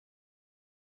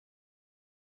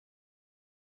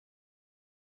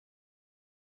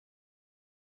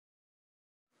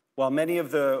While many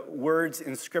of the words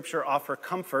in Scripture offer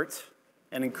comfort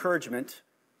and encouragement,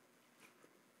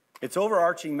 its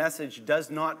overarching message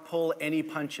does not pull any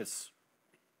punches.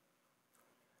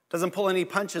 It doesn't pull any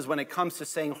punches when it comes to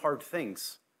saying hard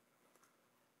things.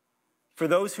 For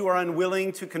those who are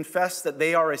unwilling to confess that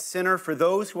they are a sinner, for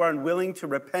those who are unwilling to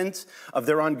repent of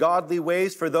their ungodly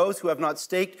ways, for those who have not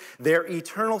staked their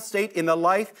eternal state in the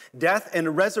life, death,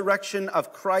 and resurrection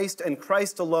of Christ and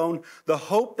Christ alone, the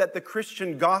hope that the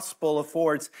Christian gospel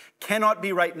affords cannot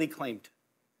be rightly claimed.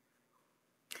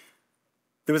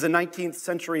 There was a 19th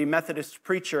century Methodist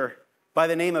preacher by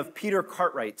the name of Peter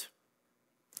Cartwright.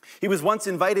 He was once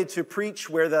invited to preach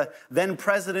where the then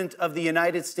President of the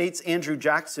United States, Andrew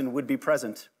Jackson, would be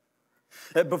present.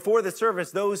 Before the service,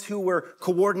 those who were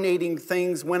coordinating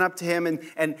things went up to him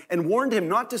and warned him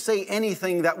not to say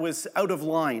anything that was out of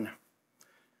line.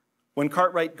 When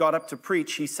Cartwright got up to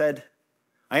preach, he said,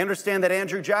 "I understand that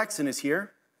Andrew Jackson is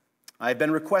here. I have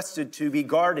been requested to be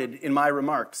guarded in my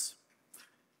remarks.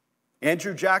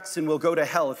 Andrew Jackson will go to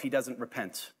hell if he doesn't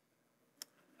repent."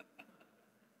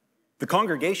 The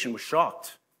congregation was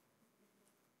shocked.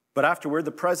 But afterward,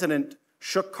 the president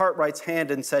shook Cartwright's hand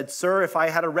and said, "Sir, if I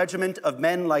had a regiment of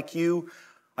men like you,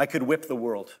 I could whip the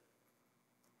world."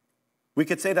 We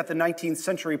could say that the 19th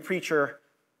century preacher,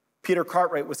 Peter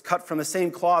Cartwright, was cut from the same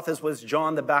cloth as was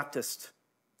John the Baptist.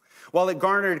 While it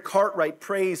garnered Cartwright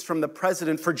praise from the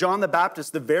president, for John the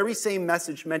Baptist, the very same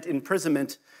message meant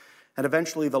imprisonment and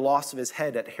eventually the loss of his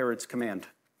head at Herod's command.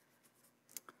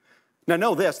 Now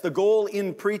know this, the goal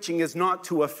in preaching is not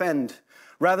to offend.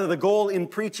 Rather, the goal in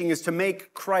preaching is to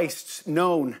make Christ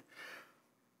known.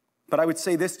 But I would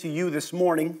say this to you this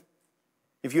morning.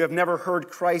 If you have never heard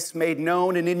Christ made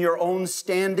known and in your own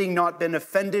standing not been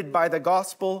offended by the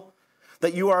gospel,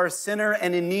 that you are a sinner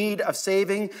and in need of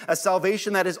saving, a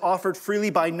salvation that is offered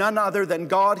freely by none other than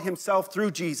God himself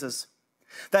through Jesus,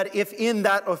 that if in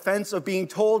that offense of being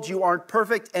told you aren't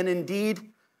perfect and indeed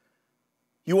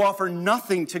you offer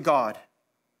nothing to God,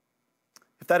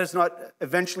 if that has not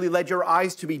eventually led your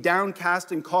eyes to be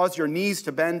downcast and caused your knees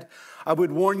to bend, I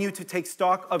would warn you to take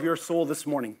stock of your soul this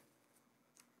morning.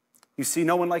 You see,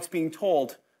 no one likes being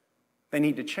told they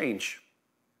need to change.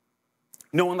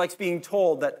 No one likes being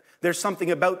told that there's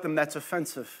something about them that's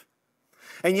offensive.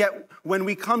 And yet, when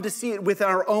we come to see it with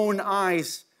our own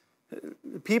eyes,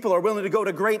 people are willing to go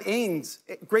to great ends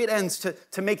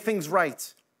to make things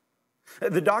right.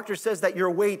 The doctor says that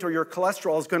your weight or your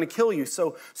cholesterol is going to kill you,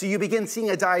 so you begin seeing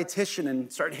a dietitian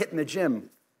and start hitting the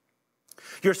gym.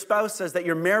 Your spouse says that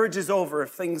your marriage is over if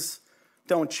things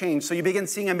don't change, so you begin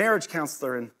seeing a marriage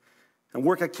counselor and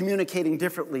work at communicating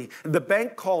differently. The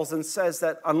bank calls and says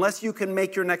that unless you can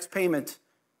make your next payment,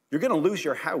 you're going to lose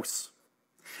your house.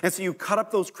 And so you cut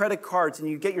up those credit cards and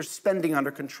you get your spending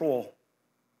under control.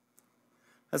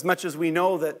 As much as we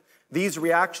know that these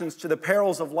reactions to the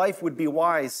perils of life would be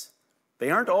wise, they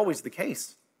aren't always the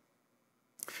case.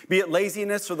 Be it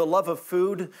laziness or the love of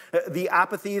food, the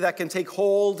apathy that can take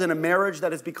hold in a marriage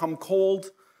that has become cold,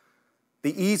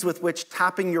 the ease with which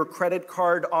tapping your credit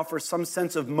card offers some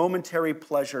sense of momentary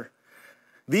pleasure.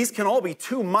 These can all be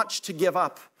too much to give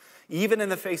up, even in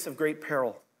the face of great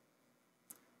peril.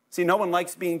 See, no one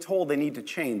likes being told they need to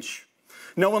change.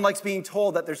 No one likes being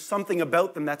told that there's something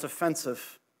about them that's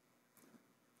offensive.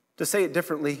 To say it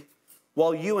differently,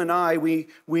 while you and I, we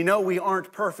know we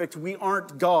aren't perfect, we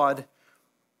aren't God,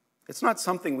 it's not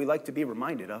something we like to be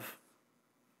reminded of.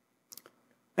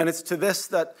 And it's to this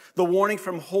that the warning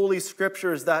from Holy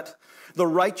Scripture is that the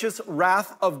righteous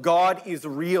wrath of God is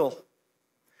real.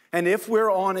 And if we're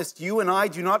honest, you and I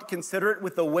do not consider it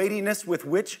with the weightiness with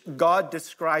which God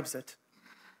describes it.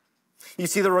 You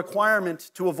see, the requirement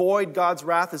to avoid God's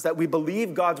wrath is that we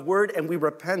believe God's word and we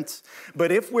repent.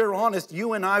 But if we're honest,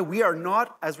 you and I, we are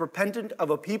not as repentant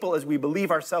of a people as we believe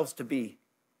ourselves to be.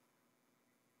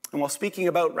 And while speaking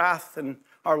about wrath and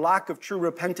our lack of true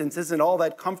repentance isn't all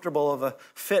that comfortable of a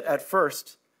fit at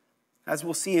first, as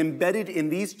we'll see, embedded in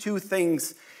these two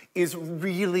things is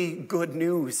really good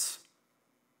news.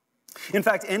 In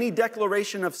fact, any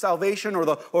declaration of salvation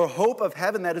or hope of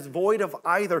heaven that is void of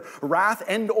either wrath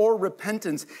and or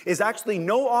repentance is actually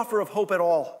no offer of hope at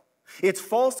all. It's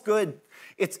false good.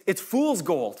 It's fool's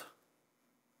gold.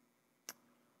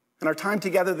 In our time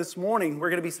together this morning, we're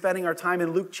going to be spending our time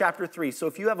in Luke chapter 3. So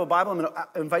if you have a Bible, I'm going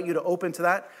to invite you to open to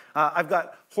that. I've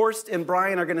got Horst and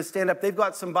Brian are going to stand up. They've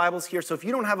got some Bibles here. So if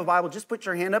you don't have a Bible, just put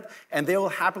your hand up and they'll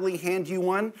happily hand you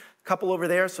one. A couple over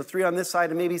there, so 3 on this side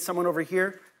and maybe someone over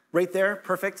here. Right there,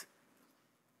 perfect.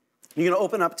 You're going to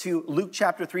open up to Luke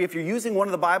chapter 3. If you're using one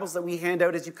of the Bibles that we hand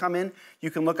out as you come in, you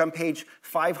can look on page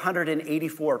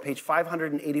 584. Page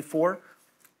 584.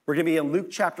 We're going to be in Luke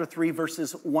chapter 3,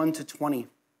 verses 1 to 20.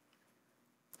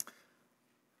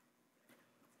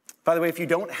 By the way, if you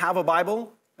don't have a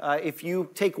Bible, if you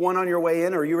take one on your way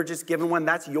in or you were just given one,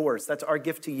 that's yours. That's our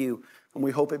gift to you. And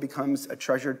we hope it becomes a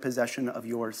treasured possession of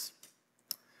yours.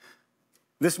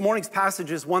 This morning's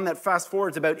passage is one that fast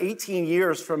forwards about 18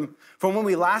 years from when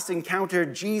we last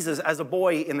encountered Jesus as a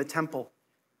boy in the temple.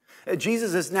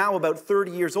 Jesus is now about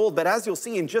 30 years old, but as you'll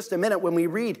see in just a minute when we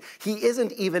read, he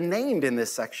isn't even named in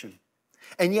this section.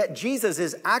 And yet Jesus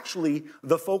is actually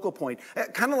the focal point.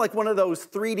 Kind of like one of those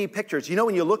 3D pictures. You know,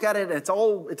 when you look at it and it's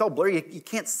all blurry, you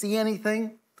can't see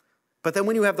anything. But then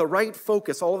when you have the right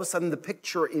focus, all of a sudden the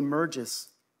picture emerges.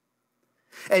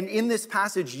 And in this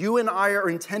passage, you and I are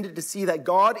intended to see that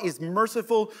God is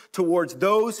merciful towards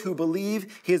those who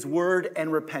believe his word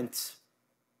and repent.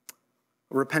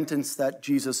 A repentance that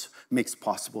Jesus makes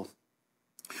possible.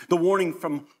 The warning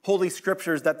from Holy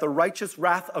Scriptures that the righteous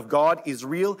wrath of God is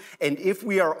real, and if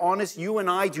we are honest, you and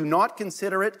I do not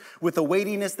consider it with the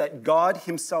weightiness that God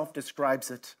himself describes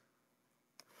it.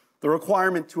 The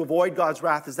requirement to avoid God's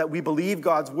wrath is that we believe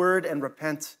God's word and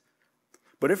repent.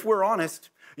 But if we're honest,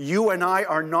 you and I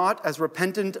are not as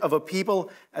repentant of a people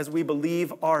as we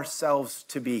believe ourselves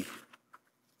to be.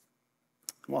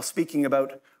 While speaking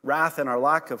about wrath and our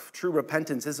lack of true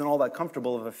repentance isn't all that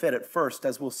comfortable of a fit at first,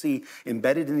 as we'll see,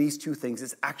 embedded in these two things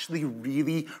is actually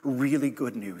really, really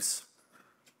good news.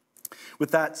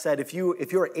 With that said, if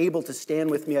you're able to stand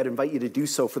with me, I'd invite you to do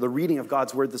so for the reading of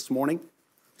God's word this morning.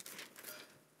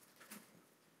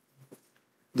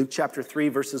 Luke chapter 3,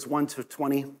 verses 1 to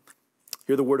 20.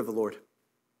 Hear the word of the Lord.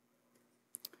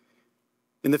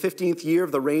 In the 15th year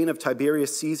of the reign of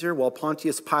Tiberius Caesar, while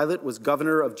Pontius Pilate was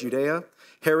governor of Judea,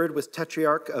 Herod was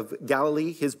tetrarch of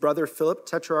Galilee, his brother Philip,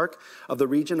 tetrarch of the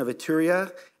region of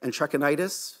Iturea and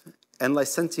Trachonitis, and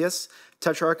Licentius,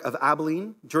 tetrarch of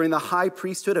Abilene. During the high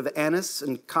priesthood of Annas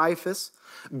and Caiaphas,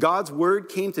 God's word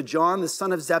came to John, the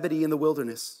son of Zebedee, in the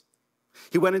wilderness.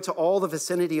 He went into all the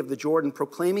vicinity of the Jordan,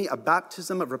 proclaiming a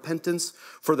baptism of repentance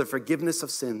for the forgiveness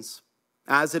of sins,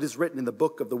 as it is written in the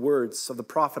book of the words of the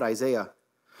prophet Isaiah.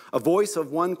 A voice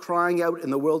of one crying out in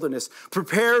the wilderness,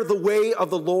 prepare the way of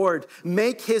the Lord,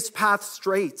 make his path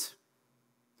straight.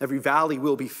 Every valley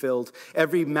will be filled,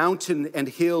 every mountain and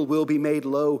hill will be made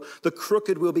low, the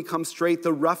crooked will become straight,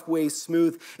 the rough ways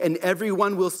smooth, and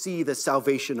everyone will see the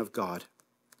salvation of God.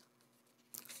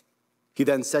 He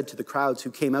then said to the crowds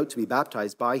who came out to be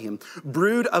baptized by him,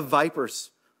 brood of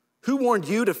vipers, who warned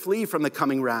you to flee from the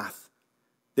coming wrath?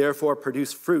 Therefore,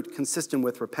 produce fruit consistent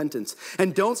with repentance.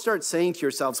 And don't start saying to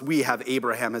yourselves, we have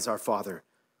Abraham as our father.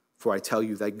 For I tell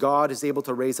you that God is able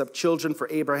to raise up children for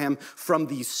Abraham from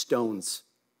these stones.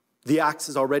 The axe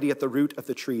is already at the root of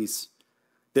the trees.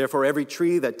 Therefore, every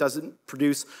tree that doesn't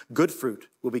produce good fruit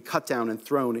will be cut down and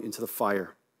thrown into the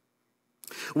fire.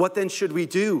 What then should we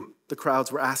do? The crowds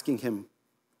were asking him.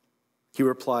 He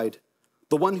replied,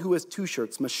 the one who has 2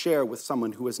 shirts must share with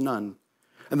someone who has none,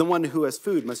 and the one who has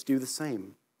food must do the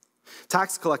same.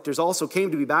 Tax collectors also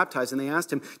came to be baptized, and they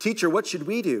asked him, teacher, what should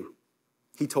we do?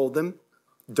 He told them,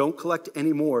 don't collect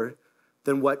any more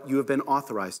than what you have been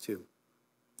authorized to.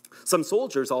 Some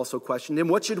soldiers also questioned him,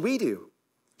 what should we do?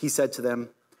 He said to them,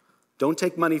 don't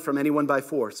take money from anyone by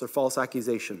force or false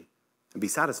accusation, and be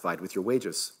satisfied with your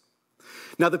wages.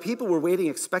 Now the people were waiting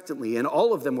expectantly, and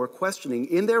all of them were questioning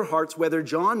in their hearts whether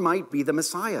John might be the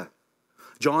Messiah.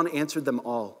 John answered them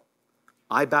all,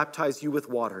 I baptize you with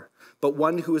water, but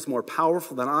one who is more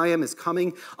powerful than I am is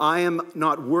coming. I am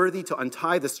not worthy to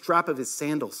untie the strap of his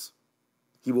sandals.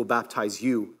 He will baptize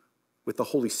you with the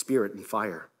Holy Spirit and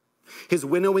fire. His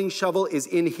winnowing shovel is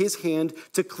in his hand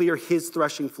to clear his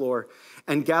threshing floor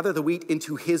and gather the wheat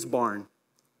into his barn.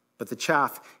 But the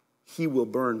chaff he will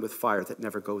burn with fire that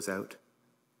never goes out.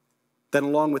 Then,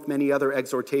 along with many other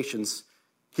exhortations,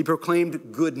 he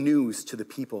proclaimed good news to the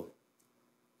people.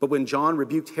 But when John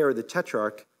rebuked Herod the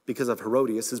Tetrarch because of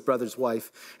Herodias, his brother's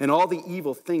wife, and all the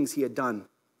evil things he had done,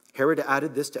 Herod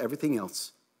added this to everything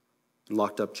else and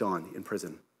locked up John in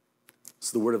prison.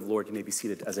 So the word of the Lord. You may be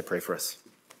seated as I pray for us.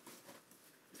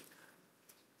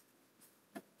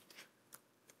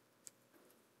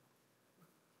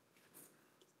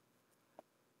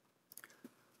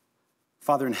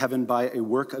 Father in heaven, by a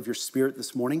work of your Spirit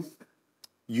this morning,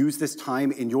 use this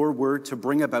time in your word to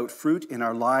bring about fruit in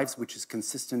our lives which is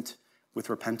consistent with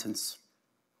repentance.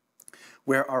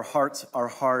 Where our hearts are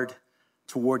hard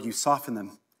toward you, soften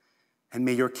them. And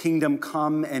may your kingdom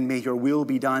come and may your will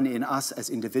be done in us as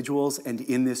individuals and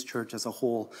in this church as a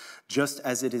whole, just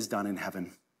as it is done in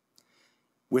heaven.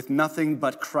 With nothing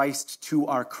but Christ to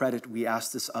our credit, we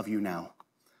ask this of you now.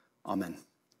 Amen.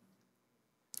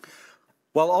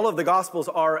 While all of the Gospels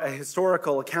are a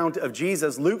historical account of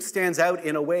Jesus, Luke stands out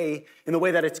in the way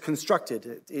that it's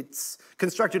constructed. It's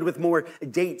constructed with more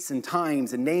dates and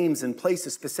times and names and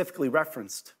places specifically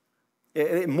referenced.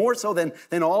 More so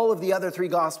than all of the other three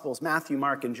Gospels, Matthew,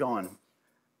 Mark, and John.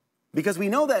 Because we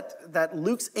know that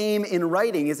Luke's aim in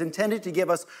writing is intended to give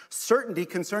us certainty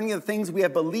concerning the things we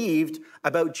have believed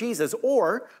about Jesus,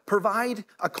 or provide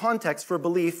a context for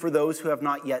belief for those who have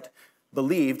not yet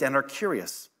believed and are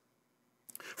curious.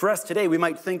 For us today, we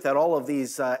might think that all of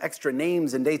these extra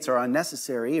names and dates are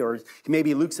unnecessary, or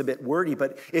maybe Luke's a bit wordy,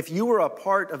 but if you were a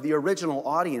part of the original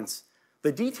audience,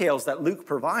 the details that Luke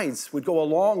provides would go a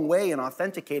long way in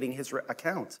authenticating his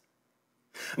account.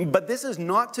 But this is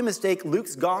not to mistake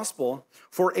Luke's gospel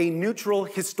for a neutral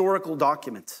historical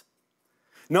document.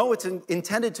 No, it's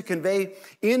intended to convey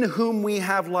in whom we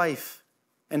have life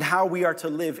and how we are to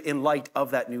live in light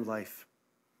of that new life.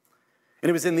 And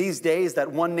it was in these days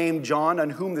that one named John, on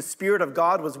whom the Spirit of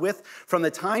God was with from the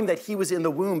time that he was in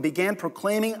the womb, began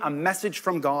proclaiming a message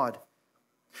from God.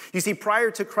 You see,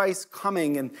 prior to Christ's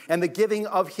coming and the giving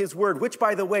of his word, which,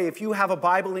 by the way, if you have a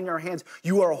Bible in your hands,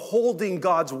 you are holding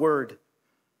God's word.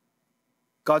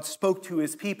 God spoke to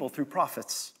his people through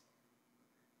prophets.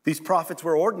 These prophets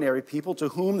were ordinary people to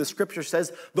whom the scripture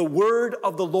says the word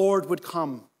of the Lord would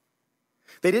come.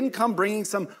 They didn't come bringing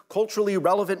some culturally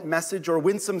relevant message or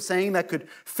winsome saying that could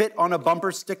fit on a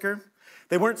bumper sticker.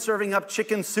 They weren't serving up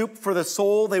chicken soup for the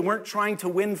soul. They weren't trying to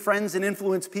win friends and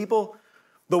influence people.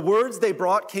 The words they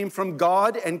brought came from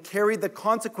God and carried the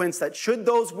consequence that should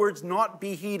those words not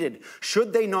be heeded,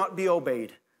 should they not be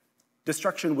obeyed,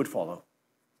 destruction would follow.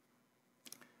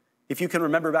 If you can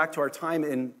remember back to our time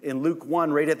in Luke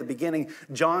 1, right at the beginning,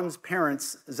 John's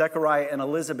parents, Zechariah and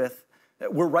Elizabeth,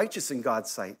 were righteous in God's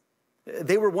sight.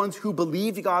 They were ones who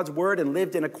believed God's word and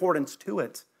lived in accordance to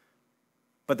it.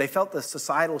 But they felt the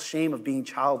societal shame of being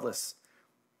childless.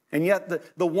 And yet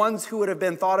the ones who would have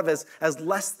been thought of as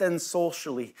less than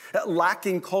socially,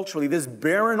 lacking culturally, this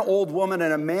barren old woman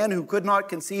and a man who could not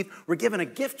conceive, were given a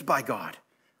gift by God.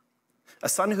 A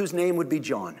son whose name would be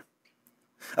John.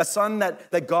 A son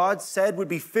that God said would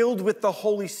be filled with the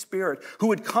Holy Spirit, who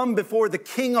would come before the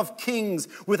King of Kings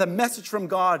with a message from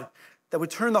God that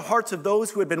would turn the hearts of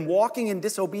those who had been walking in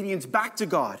disobedience back to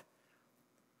God.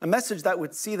 A message that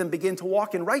would see them begin to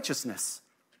walk in righteousness.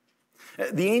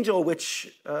 The angel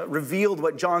which revealed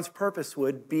what John's purpose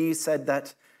would be said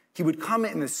that he would come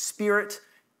in the spirit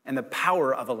and the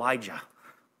power of Elijah.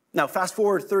 Now, fast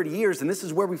forward 30 years, and this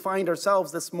is where we find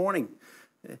ourselves this morning.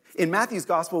 In Matthew's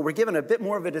gospel, we're given a bit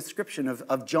more of a description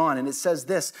of John, and it says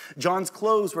this: John's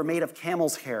clothes were made of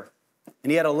camel's hair, and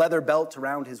he had a leather belt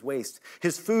around his waist.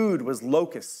 His food was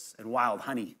locusts and wild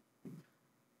honey.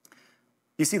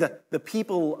 You see, the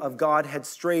people of God had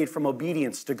strayed from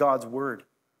obedience to God's word.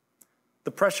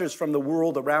 The pressures from the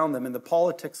world around them and the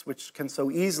politics which can so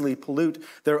easily pollute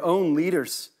their own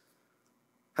leaders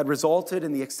had resulted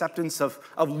in the acceptance of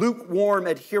lukewarm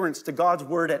adherence to God's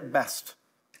word at best.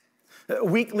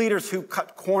 Weak leaders who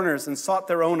cut corners and sought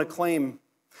their own acclaim.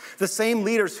 The same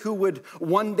leaders who would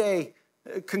one day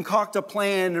concoct a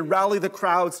plan and rally the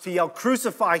crowds to yell,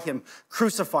 "Crucify him,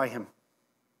 crucify him."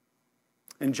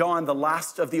 And John, the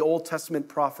last of the Old Testament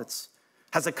prophets,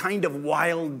 has a kind of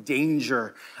wild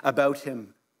danger about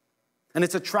him. And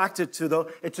it's attractive to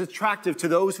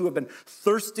those who have been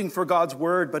thirsting for God's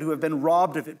word, but who have been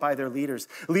robbed of it by their leaders.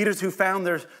 Leaders who found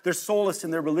their solace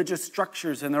in their religious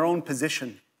structures and their own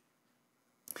position.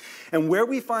 And where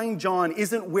we find John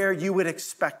isn't where you would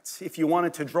expect if you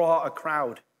wanted to draw a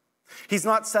crowd. He's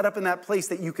not set up in that place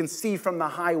that you can see from the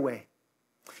highway.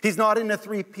 He's not in a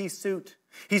three-piece suit.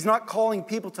 He's not calling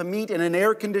people to meet in an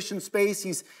air-conditioned space.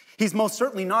 He's most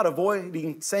certainly not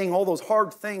avoiding saying all those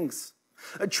hard things.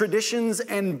 Traditions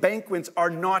and banquets are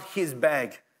not his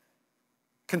bag.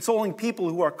 Consoling people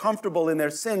who are comfortable in their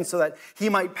sin so that he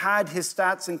might pad his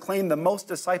stats and claim the most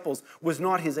disciples was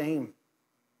not his aim.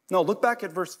 No, look back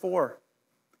at verse 4.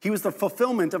 He was the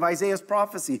fulfillment of Isaiah's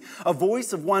prophecy, a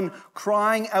voice of one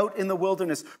crying out in the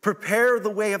wilderness, "Prepare the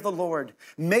way of the Lord,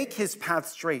 make his path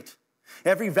straight.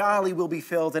 Every valley will be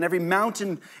filled, and every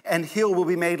mountain and hill will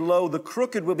be made low. The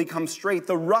crooked will become straight,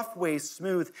 the rough ways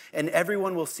smooth, and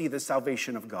everyone will see the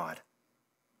salvation of God."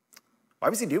 Why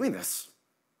was he doing this?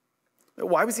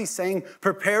 Why was he saying,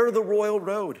 "Prepare the royal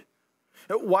road"?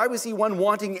 Why was he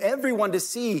wanting everyone to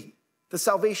see the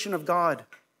salvation of God?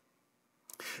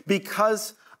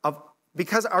 Because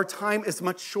our time is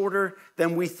much shorter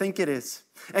than we think it is.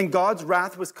 And God's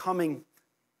wrath was coming.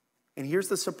 And here's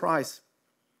the surprise.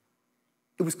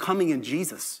 It was coming in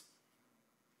Jesus.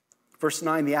 Verse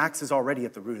 9, the axe is already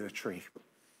at the root of the tree.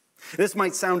 This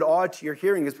might sound odd to your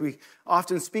hearing as we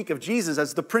often speak of Jesus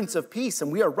as the Prince of Peace,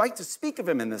 and we are right to speak of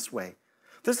him in this way.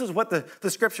 This is what the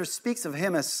scripture speaks of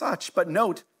him as such. But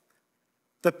note,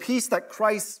 the peace that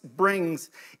Christ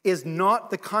brings is not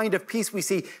the kind of peace we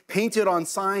see painted on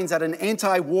signs at an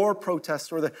anti-war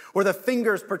protest or the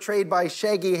fingers portrayed by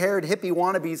shaggy-haired hippie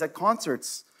wannabes at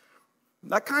concerts.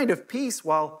 That kind of peace,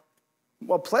 while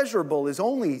pleasurable, is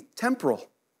only temporal.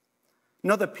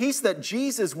 No, the peace that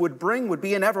Jesus would bring would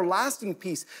be an everlasting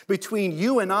peace between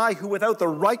you and I, who without the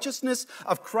righteousness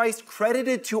of Christ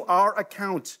credited to our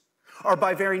account are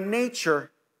by very nature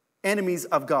enemies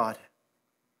of God.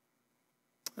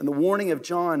 And the warning of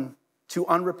John to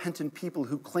unrepentant people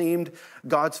who claimed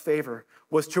God's favor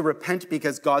was to repent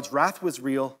because God's wrath was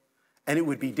real and it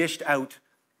would be dished out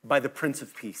by the Prince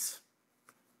of Peace.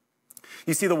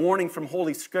 You see, the warning from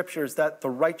Holy Scripture is that the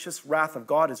righteous wrath of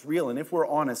God is real. And if we're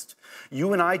honest,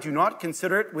 you and I do not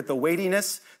consider it with the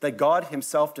weightiness that God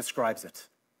himself describes it.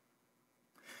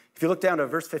 If you look down to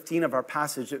verse 15 of our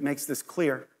passage, it makes this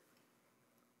clear.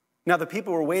 Now, the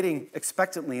people were waiting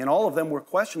expectantly, and all of them were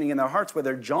questioning in their hearts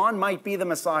whether John might be the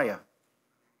Messiah.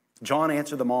 John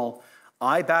answered them all,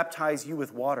 I baptize you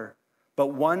with water,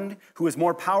 but one who is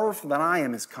more powerful than I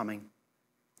am is coming.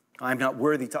 I am not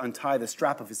worthy to untie the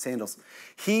strap of his sandals.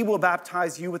 He will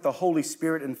baptize you with the Holy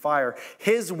Spirit and fire.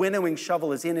 His winnowing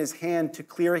shovel is in his hand to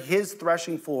clear his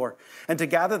threshing floor and to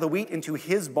gather the wheat into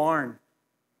his barn.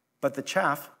 But the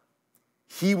chaff,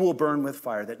 he will burn with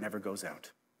fire that never goes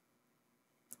out.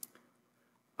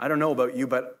 I don't know about you,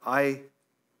 but I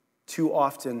too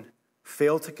often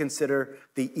fail to consider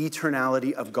the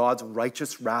eternality of God's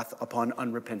righteous wrath upon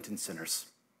unrepentant sinners.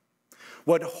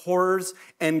 What horrors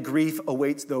and grief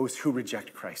awaits those who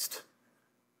reject Christ.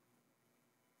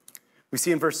 We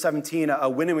see in verse 17 a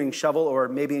winnowing shovel, or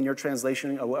maybe in your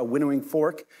translation, a winnowing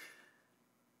fork,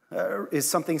 is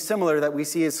something similar that we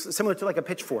see is similar to like a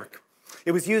pitchfork.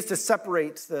 It was used to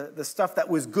separate the stuff that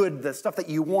was good, the stuff that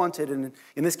you wanted, and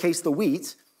in this case, the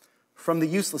wheat, from the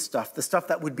useless stuff, the stuff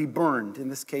that would be burned, in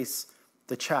this case,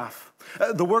 the chaff.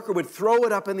 The worker would throw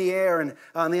it up in the air and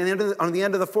on the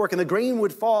end of the fork, and the grain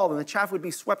would fall, and the chaff would be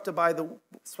swept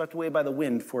away by the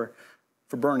wind for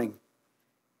burning.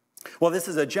 Well, this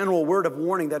is a general word of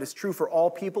warning that is true for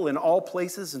all people in all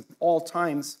places and all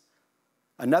times.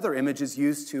 Another image is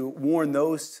used to warn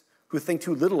those who think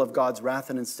too little of God's wrath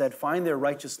and instead find their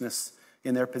righteousness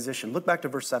in their position. Look back to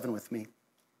verse 7 with me.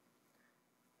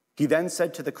 He then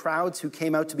said to the crowds who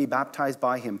came out to be baptized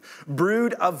by him,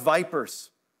 brood of vipers,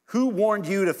 who warned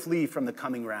you to flee from the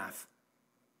coming wrath?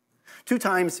 2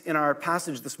 times in our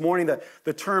passage this morning,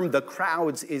 the term the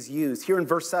crowds is used, here in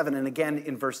verse 7 and again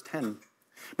in verse 10.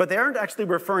 But they aren't actually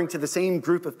referring to the same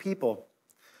group of people.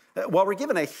 While we're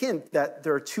given a hint that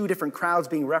there are 2 different crowds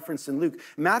being referenced in Luke,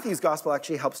 Matthew's gospel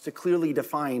actually helps to clearly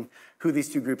define who these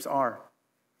 2 groups are.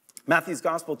 Matthew's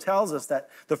gospel tells us that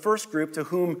the first group, to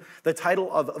whom the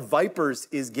title of vipers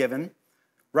is given,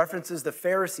 references the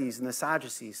Pharisees and the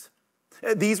Sadducees.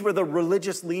 These were the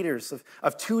religious leaders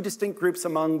of 2 distinct groups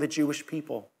among the Jewish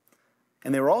people.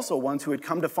 And they were also ones who had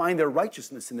come to find their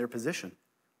righteousness in their position.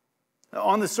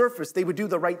 On the surface, they would do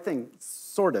the right thing,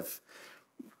 sort of.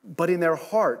 But in their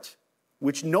heart,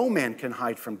 which no man can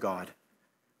hide from God,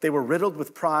 they were riddled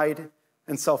with pride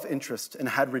and self-interest and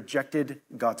had rejected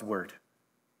God's word.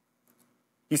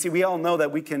 You see, we all know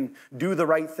that we can do the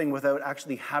right thing without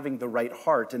actually having the right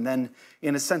heart. And then,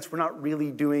 in a sense, we're not really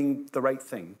doing the right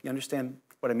thing. You understand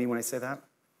what I mean when I say that?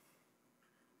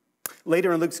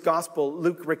 Later in Luke's gospel,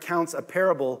 Luke recounts a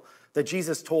parable that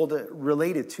Jesus told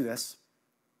related to this.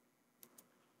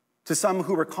 To some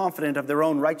who were confident of their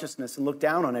own righteousness and looked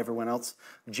down on everyone else,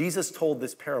 Jesus told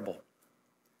this parable.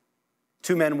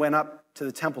 2 men went up to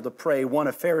the temple to pray, one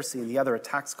a Pharisee and the other a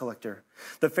tax collector.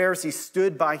 The Pharisee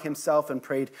stood by himself and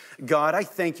prayed, God, I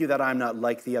thank you that I'm not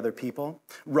like the other people,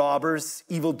 robbers,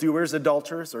 evildoers,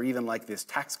 adulterers, or even like this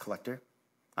tax collector.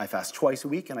 I fast twice a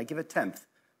week and I give a tenth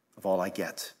of all I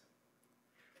get.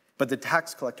 But the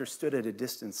tax collector stood at a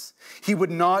distance. He would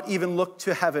not even look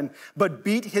to heaven, but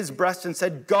beat his breast and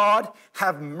said, God,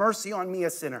 have mercy on me,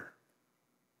 a sinner.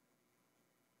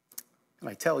 And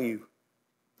I tell you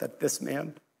that this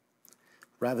man,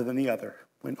 rather than the other,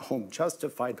 went home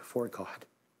justified before God.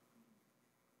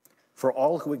 For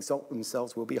all who exalt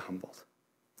themselves will be humbled,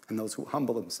 and those who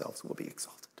humble themselves will be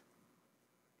exalted.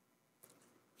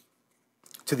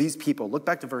 To these people, look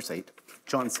back to verse 8,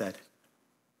 John said,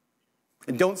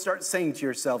 and don't start saying to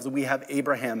yourselves that we have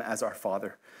Abraham as our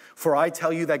father. For I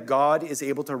tell you that God is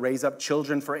able to raise up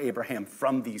children for Abraham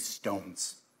from these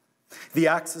stones. The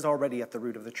axe is already at the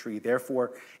root of the tree.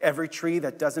 Therefore, every tree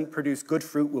that doesn't produce good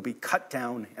fruit will be cut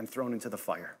down and thrown into the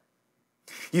fire.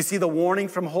 You see the warning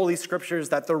from Holy Scriptures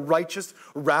that the righteous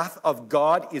wrath of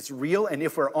God is real, and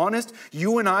if we're honest,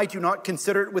 you and I do not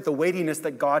consider it with the weightiness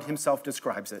that God himself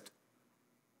describes it.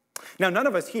 Now, none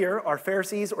of us here are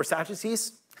Pharisees or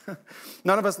Sadducees.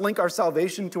 None of us link our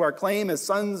salvation to our claim as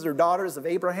sons or daughters of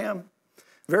Abraham.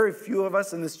 Very few of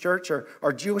us in this church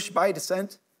are Jewish by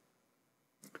descent.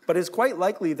 But it's quite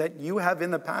likely that you have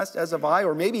in the past, as have I,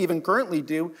 or maybe even currently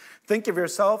do, think of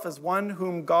yourself as one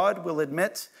whom God will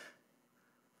admit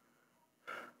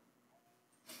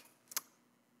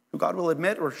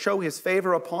or show his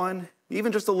favor upon,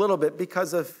 even just a little bit,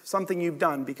 because of something you've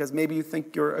done, because maybe you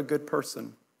think you're a good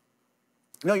person.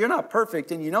 No, you're not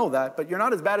perfect, and you know that, but you're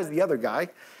not as bad as the other guy.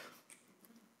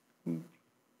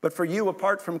 But for you,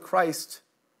 apart from Christ,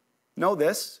 know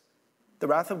this: the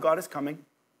wrath of God is coming.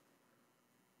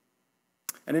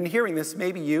 And in hearing this,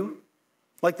 maybe you,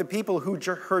 like the people who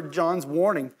heard John's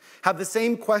warning, have the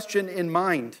same question in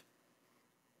mind.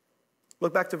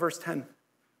 Look back to verse 10.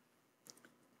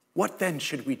 What then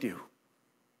should we do?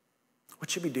 What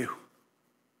should we do?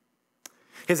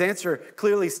 His answer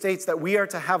clearly states that we are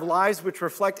to have lives which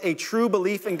reflect a true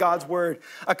belief in God's word,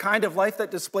 a kind of life that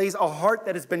displays a heart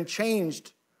that has been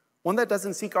changed, one that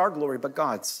doesn't seek our glory but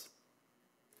God's.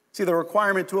 See, the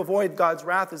requirement to avoid God's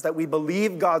wrath is that we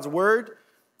believe God's word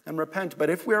and repent.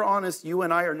 But if we're honest, you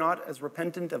and I are not as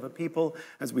repentant of a people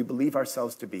as we believe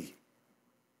ourselves to be.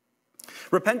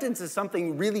 Repentance is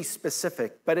something really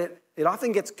specific, but it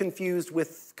often gets confused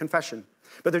with confession.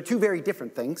 But they're two very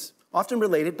different things, often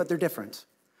related, but they're different.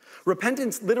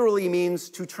 Repentance literally means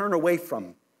to turn away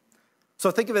from.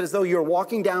 So think of it as though you're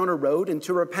walking down a road, and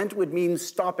to repent would mean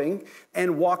stopping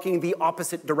and walking the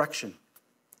opposite direction.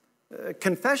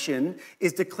 Confession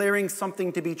is declaring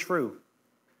something to be true.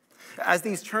 As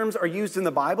these terms are used in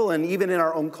the Bible and even in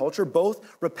our own culture,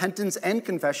 both repentance and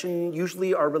confession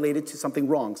usually are related to something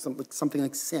wrong, something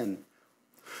like sin.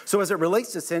 So as it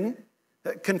relates to sin,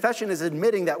 confession is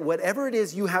admitting that whatever it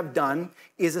is you have done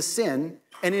is a sin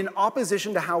and in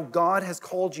opposition to how God has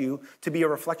called you to be a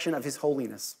reflection of his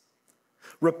holiness.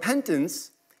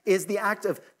 Repentance is the act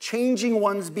of changing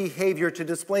one's behavior to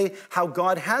display how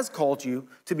God has called you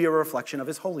to be a reflection of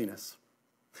his holiness.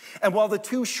 And while the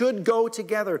two should go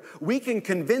together, we can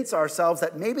convince ourselves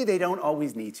that maybe they don't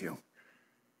always need to.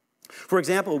 For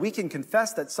example, we can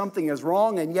confess that something is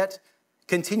wrong and yet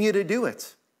continue to do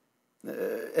it.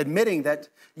 Admitting that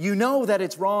you know that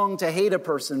it's wrong to hate a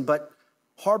person, but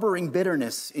harboring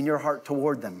bitterness in your heart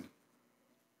toward them.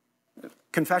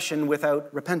 Confession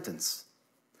without repentance.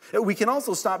 We can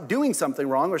also stop doing something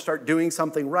wrong or start doing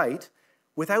something right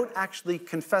without actually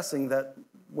confessing that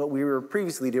what we were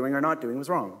previously doing or not doing was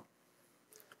wrong.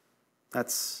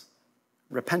 That's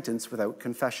repentance without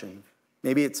confession.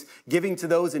 Maybe it's giving to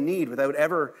those in need without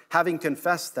ever having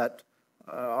confessed that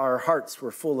our hearts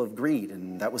were full of greed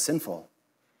and that was sinful.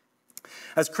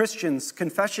 As Christians,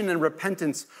 confession and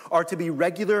repentance are to be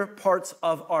regular parts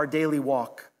of our daily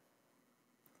walk.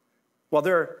 While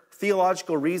there are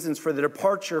theological reasons for the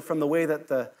departure from the way that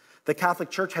the Catholic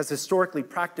Church has historically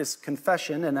practiced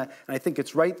confession, and I think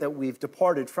it's right that we've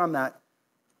departed from that,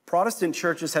 Protestant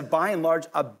churches have by and large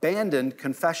abandoned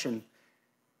confession,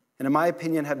 and in my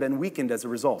opinion have been weakened as a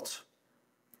result.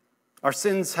 Our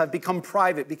sins have become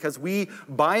private because we,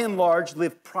 by and large,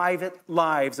 live private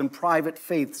lives and private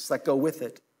faiths that go with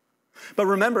it. But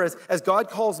remember, as God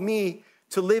calls me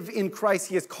to live in Christ,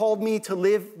 he has called me to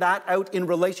live that out in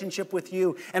relationship with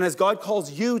you. And as God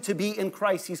calls you to be in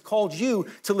Christ, he's called you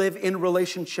to live in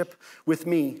relationship with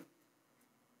me.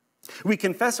 We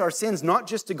confess our sins not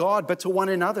just to God, but to one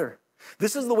another.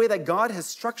 This is the way that God has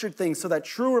structured things so that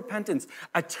true repentance,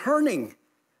 a turning,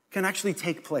 can actually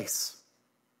take place.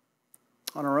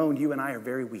 On our own, you and I are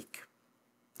very weak.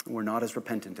 And we're not as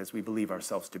repentant as we believe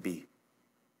ourselves to be.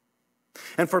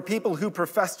 And for people who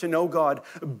profess to know God,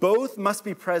 both must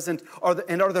be present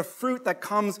and are the fruit that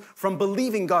comes from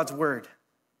believing God's word.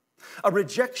 A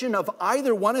rejection of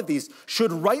either one of these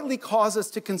should rightly cause us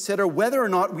to consider whether or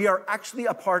not we are actually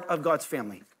a part of God's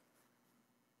family.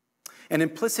 And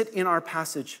implicit in our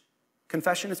passage,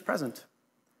 confession is present.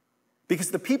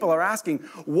 Because the people are asking,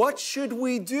 what should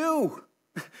we do?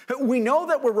 We know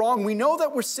that we're wrong. We know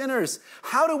that we're sinners.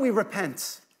 How do we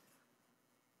repent?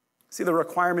 See, the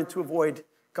requirement to avoid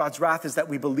God's wrath is that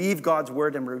we believe God's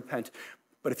word and repent.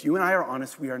 But if you and I are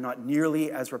honest, we are not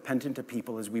nearly as repentant a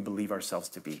people as we believe ourselves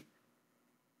to be.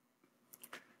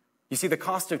 You see, the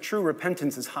cost of true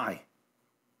repentance is high.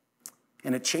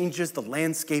 And it changes the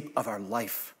landscape of our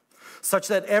life, such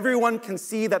that everyone can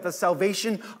see that the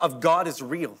salvation of God is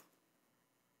real.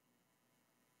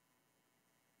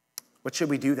 What should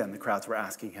we do then? The crowds were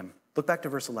asking him. Look back to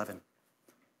verse 11.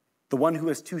 The one who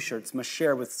has 2 shirts must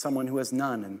share with someone who has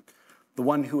none, and the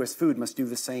one who has food must do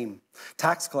the same.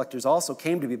 Tax collectors also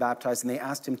came to be baptized, and they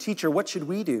asked him, "Teacher, what should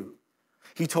we do?"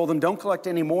 He told them, "Don't collect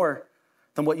any more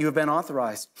than what you have been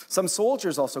authorized." Some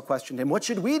soldiers also questioned him, "What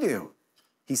should we do?"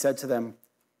 He said to them,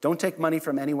 "Don't take money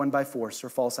from anyone by force or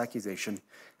false accusation,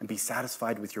 and be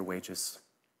satisfied with your wages."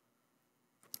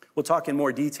 We'll talk in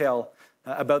more detail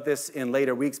about this in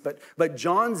later weeks, but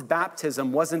John's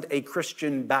baptism wasn't a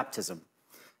Christian baptism.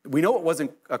 We know it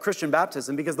wasn't a Christian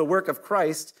baptism because the work of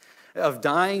Christ, of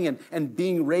dying and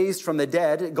being raised from the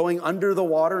dead, going under the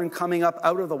water and coming up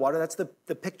out of the water, that's the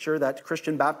picture that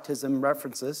Christian baptism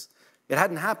references. It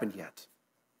hadn't happened yet.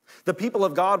 The people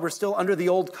of God were still under the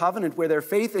old covenant where their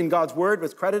faith in God's word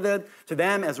was credited to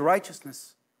them as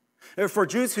righteousness. For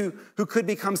Jews who could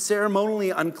become ceremonially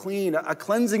unclean, a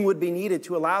cleansing would be needed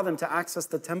to allow them to access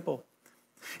the temple.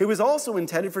 It was also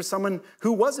intended for someone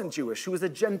who wasn't Jewish, who was a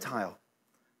Gentile,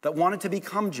 that wanted to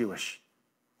become Jewish.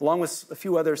 Along with a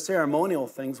few other ceremonial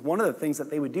things, one of the things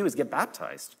that they would do is get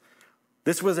baptized.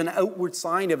 This was an outward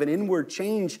sign of an inward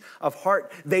change of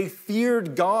heart. They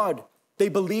feared God. They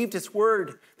believed his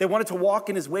word. They wanted to walk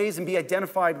in his ways and be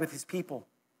identified with his people.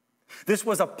 This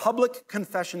was a public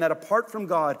confession that apart from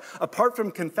God, apart from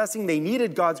confessing they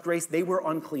needed God's grace, they were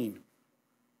unclean.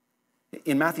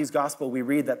 In Matthew's gospel, we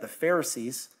read that the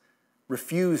Pharisees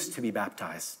refused to be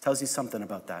baptized. It tells you something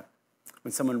about that,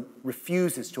 when someone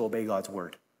refuses to obey God's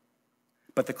word.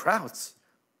 But the crowds,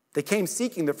 they came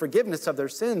seeking the forgiveness of their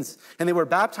sins, and they were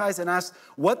baptized and asked,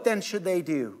 what then should they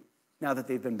do now that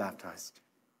they've been baptized?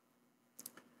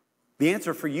 The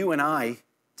answer for you and I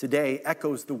today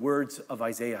echoes the words of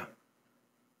Isaiah.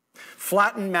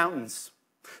 Flatten mountains,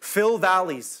 fill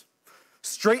valleys,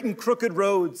 straighten crooked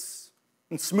roads,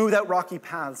 and smooth out rocky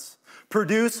paths.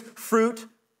 Produce fruit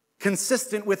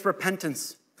consistent with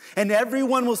repentance. And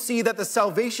everyone will see that the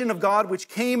salvation of God, which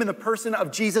came in the person of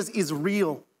Jesus, is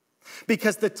real.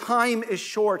 Because the time is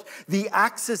short. The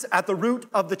axe is at the root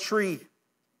of the tree.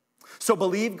 So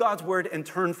believe God's word and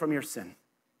turn from your sin.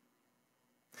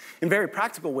 In very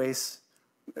practical ways,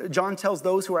 John tells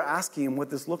those who are asking him what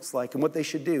this looks like and what they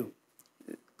should do.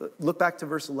 Look back to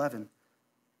verse 11.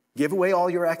 Give away all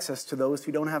your excess to those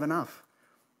who don't have enough.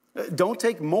 Don't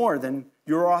take more than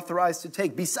you're authorized to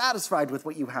take. Be satisfied with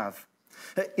what you have.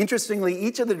 Interestingly,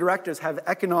 each of the directives have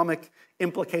economic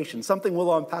implications, something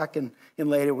we'll unpack in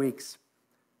later weeks.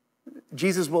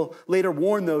 Jesus will later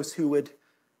warn those who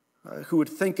would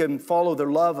think and follow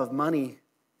their love of money.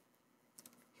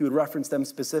 He would reference them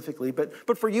specifically.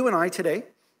 But for you and I today,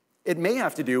 it may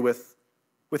have to do with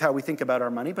how we think about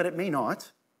our money, but it may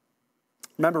not.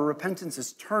 Remember, repentance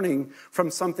is turning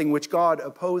from something which God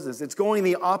opposes. It's going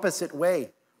the opposite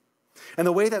way. And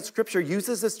the way that Scripture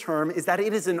uses this term is that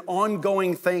it is an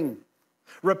ongoing thing.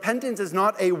 Repentance is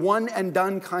not a one and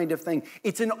done kind of thing.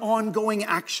 It's an ongoing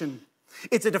action.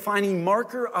 It's a defining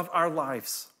marker of our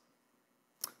lives.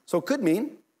 So it could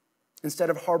mean, instead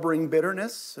of harboring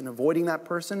bitterness and avoiding that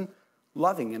person,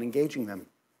 loving and engaging them.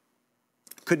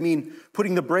 It could mean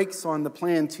putting the brakes on the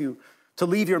plan to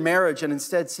leave your marriage and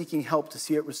instead seeking help to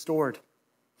see it restored.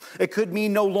 It could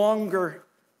mean no longer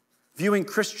viewing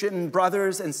Christian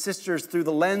brothers and sisters through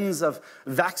the lens of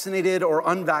vaccinated or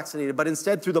unvaccinated, but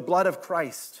instead through the blood of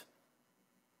Christ.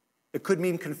 It could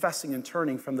mean confessing and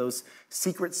turning from those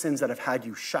secret sins that have had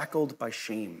you shackled by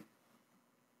shame.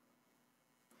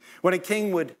 When a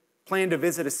king would plan to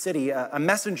visit a city, a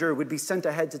messenger would be sent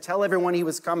ahead to tell everyone he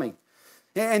was coming.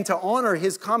 And to honor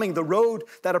his coming, the road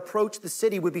that approached the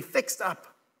city would be fixed up.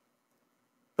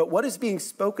 But what is being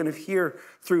spoken of here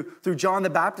through John the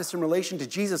Baptist in relation to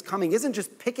Jesus coming isn't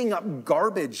just picking up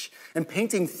garbage and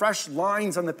painting fresh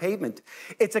lines on the pavement.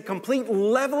 It's a complete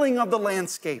leveling of the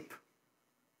landscape.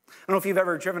 I don't know if you've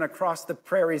ever driven across the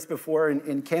prairies before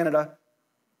in Canada,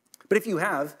 but if you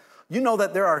have, you know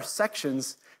that there are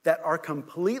sections that are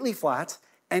completely flat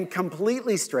and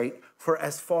completely straight for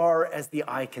as far as the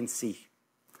eye can see.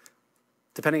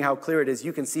 Depending how clear it is,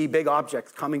 you can see big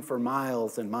objects coming for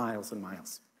miles and miles and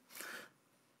miles.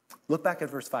 Look back at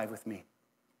verse 5 with me.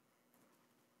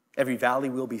 Every valley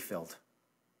will be filled,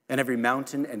 and every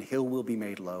mountain and hill will be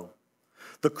made low.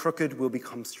 The crooked will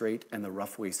become straight, and the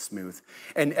rough ways smooth,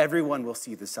 and everyone will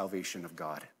see the salvation of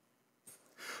God.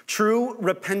 True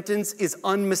repentance is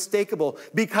unmistakable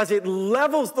because it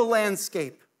levels the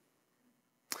landscape.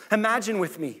 Imagine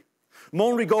with me,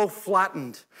 Montrigo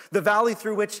flattened, the valley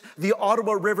through which the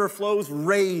Ottawa River flows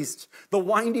raised, the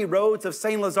windy roads of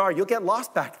St. Lazare. You'll get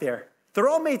lost back there. They're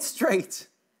all made straight.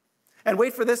 And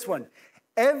wait for this one.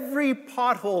 Every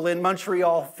pothole in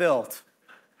Montreal filled.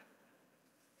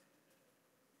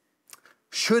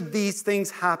 should these things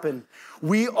happen,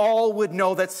 we all would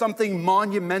know that something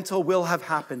monumental will have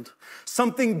happened.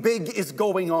 Something big is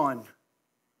going on.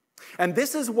 And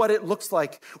this is what it looks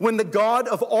like when the God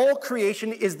of all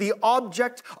creation is the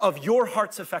object of your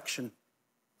heart's affection.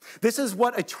 This is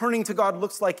what a turning to God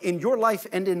looks like in your life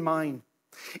and in mine.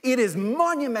 It is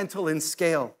monumental in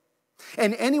scale.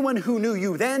 And anyone who knew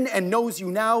you then and knows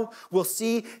you now will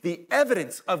see the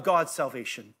evidence of God's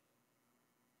salvation.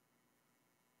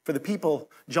 For the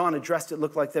people John addressed, it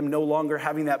looked like them no longer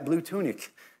having that blue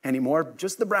tunic anymore,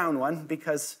 just the brown one,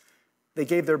 because they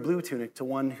gave their blue tunic to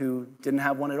one who didn't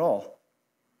have one at all.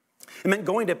 It meant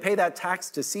going to pay that tax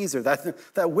to Caesar,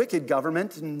 that wicked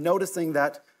government, and noticing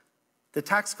that the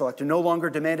tax collector no longer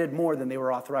demanded more than they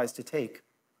were authorized to take.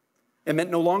 It meant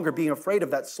no longer being afraid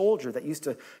of that soldier that used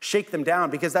to shake them down,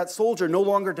 because that soldier no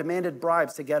longer demanded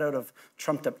bribes to get out of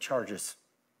trumped-up charges.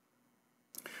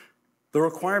 The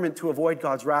requirement to avoid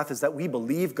God's wrath is that we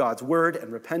believe God's word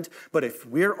and repent, but if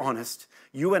we're honest,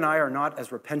 you and I are not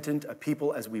as repentant a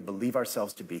people as we believe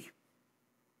ourselves to be.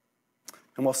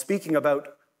 And while speaking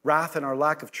about wrath and our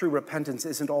lack of true repentance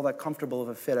isn't all that comfortable of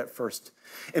a fit at first,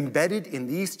 embedded in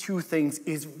these two things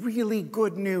is really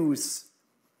good news.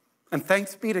 And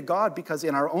thanks be to God, because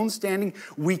in our own standing,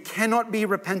 we cannot be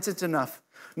repentant enough,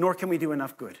 nor can we do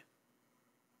enough good.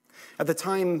 At the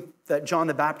time that John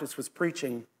the Baptist was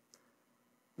preaching,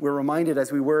 we're reminded,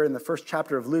 as we were in the first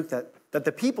chapter of Luke, that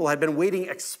the people had been waiting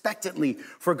expectantly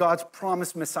for God's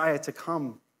promised Messiah to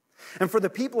come. And for the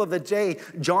people of the day,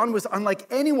 John was unlike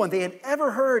anyone they had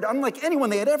ever heard, unlike anyone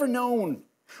they had ever known.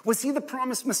 Was he the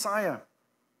promised Messiah?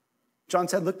 John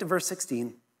said, look to verse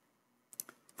 16.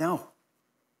 No,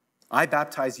 I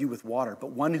baptize you with water,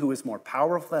 but one who is more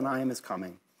powerful than I am is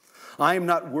coming. I am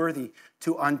not worthy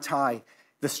to untie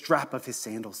the strap of his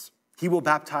sandals. He will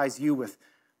baptize you with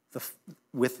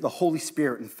the Holy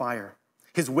Spirit and fire.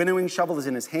 His winnowing shovel is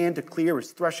in his hand to clear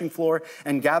his threshing floor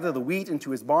and gather the wheat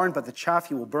into his barn, but the chaff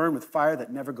he will burn with fire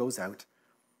that never goes out.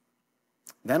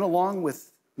 Then, along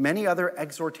with many other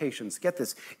exhortations, get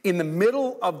this, in the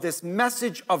middle of this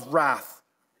message of wrath,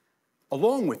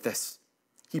 along with this,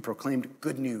 he proclaimed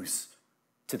good news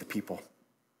to the people.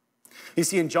 You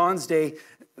see, in John's day,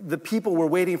 the people were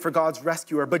waiting for God's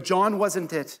rescuer, but John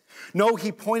wasn't it. No,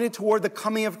 he pointed toward the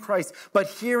coming of Christ. But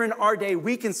here in our day,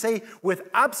 we can say with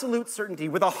absolute certainty,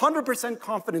 with 100%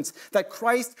 confidence, that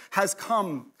Christ has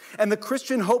come. And the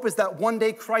Christian hope is that one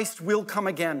day Christ will come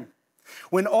again,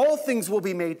 when all things will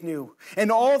be made new,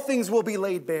 and all things will be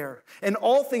laid bare, and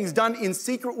all things done in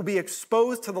secret will be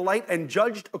exposed to the light and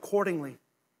judged accordingly.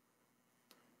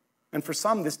 And for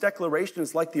some, this declaration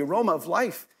is like the aroma of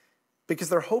life, because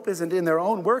their hope isn't in their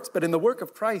own works, but in the work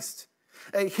of Christ.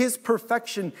 His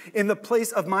perfection in the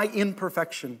place of my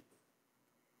imperfection.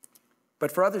 But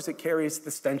for others, it carries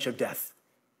the stench of death.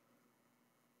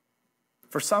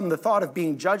 For some, the thought of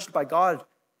being judged by God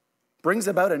brings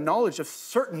about a knowledge of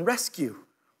certain rescue.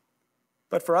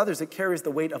 But for others, it carries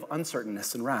the weight of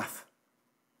uncertainness and wrath.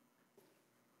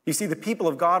 You see, the people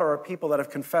of God are a people that have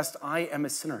confessed, I am a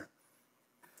sinner,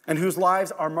 and whose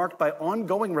lives are marked by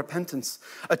ongoing repentance,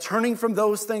 a turning from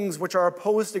those things which are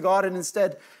opposed to God and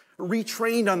instead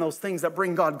retrained on those things that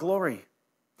bring God glory.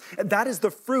 And that is the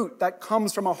fruit that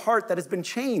comes from a heart that has been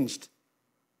changed.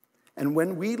 And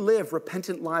when we live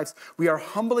repentant lives, we are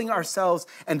humbling ourselves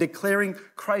and declaring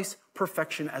Christ's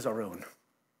perfection as our own.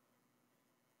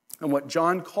 And what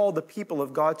John called the people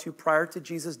of God to prior to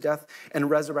Jesus' death and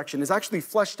resurrection is actually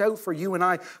fleshed out for you and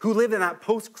I who live in that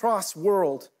post-cross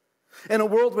world. In a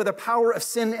world where the power of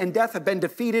sin and death have been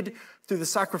defeated through the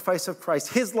sacrifice of Christ,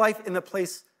 his life in the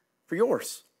place for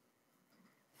yours.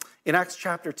 In Acts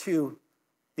chapter 2,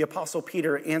 the Apostle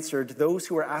Peter answered those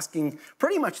who were asking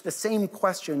pretty much the same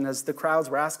question as the crowds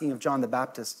were asking of John the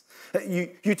Baptist.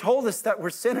 You told us that we're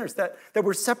sinners, that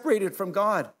we're separated from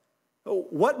God.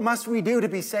 What must we do to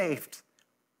be saved?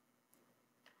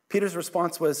 Peter's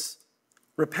response was,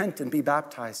 repent and be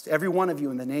baptized, every one of you,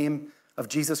 in the name of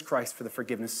Jesus Christ for the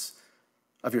forgiveness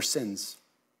of your sins.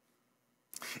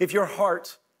 If your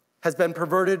heart has been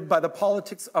perverted by the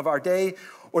politics of our day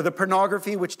or the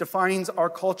pornography which defines our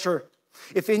culture,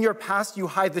 if in your past you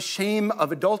hide the shame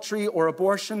of adultery or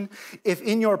abortion, if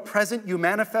in your present you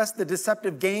manifest the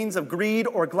deceptive gains of greed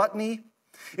or gluttony,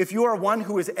 if you are one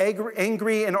who is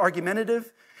angry and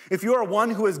argumentative, if you are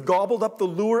one who has gobbled up the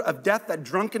lure of death that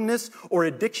drunkenness or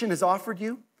addiction has offered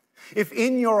you, if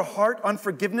in your heart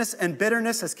unforgiveness and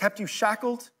bitterness has kept you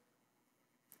shackled,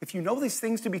 if you know these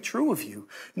things to be true of you,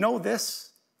 know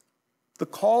this. The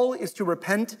call is to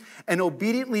repent and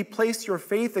obediently place your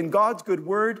faith in God's good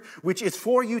word, which is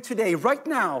for you today, right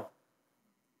now.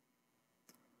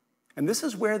 And this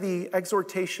is where the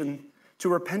exhortation to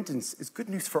repentance is good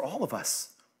news for all of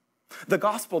us. The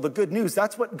gospel, the good news,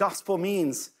 that's what gospel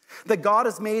means. That God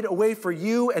has made a way for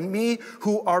you and me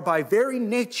who are by very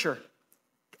nature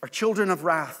are children of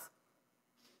wrath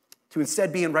to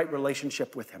instead be in right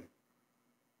relationship with him.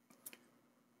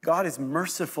 God is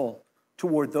merciful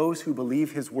toward those who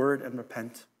believe his word and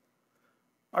repent.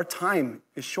 Our time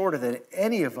is shorter than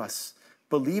any of us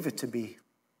believe it to be.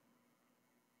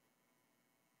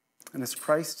 And as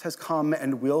Christ has come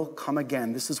and will come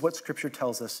again, this is what Scripture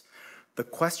tells us. The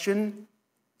question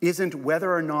isn't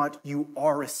whether or not you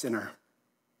are a sinner,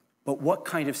 but what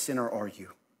kind of sinner are you?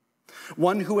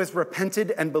 One who has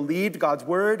repented and believed God's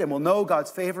word and will know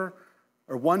God's favor,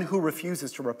 or one who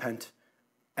refuses to repent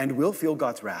and will feel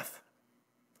God's wrath?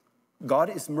 God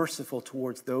is merciful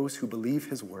towards those who believe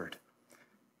his word.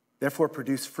 Therefore,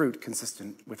 produce fruit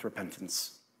consistent with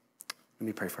repentance. Let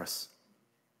me pray for us.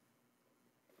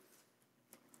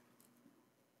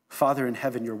 Father in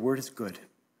heaven, your word is good.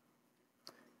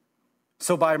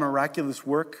 So by a miraculous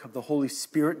work of the Holy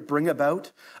Spirit, bring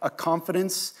about a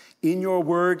confidence in your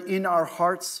word, in our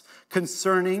hearts,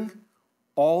 concerning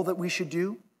all that we should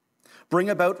do. Bring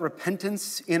about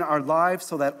repentance in our lives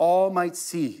so that all might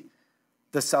see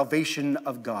the salvation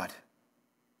of God.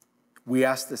 We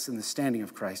ask this in the standing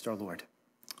of Christ our Lord.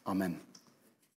 Amen.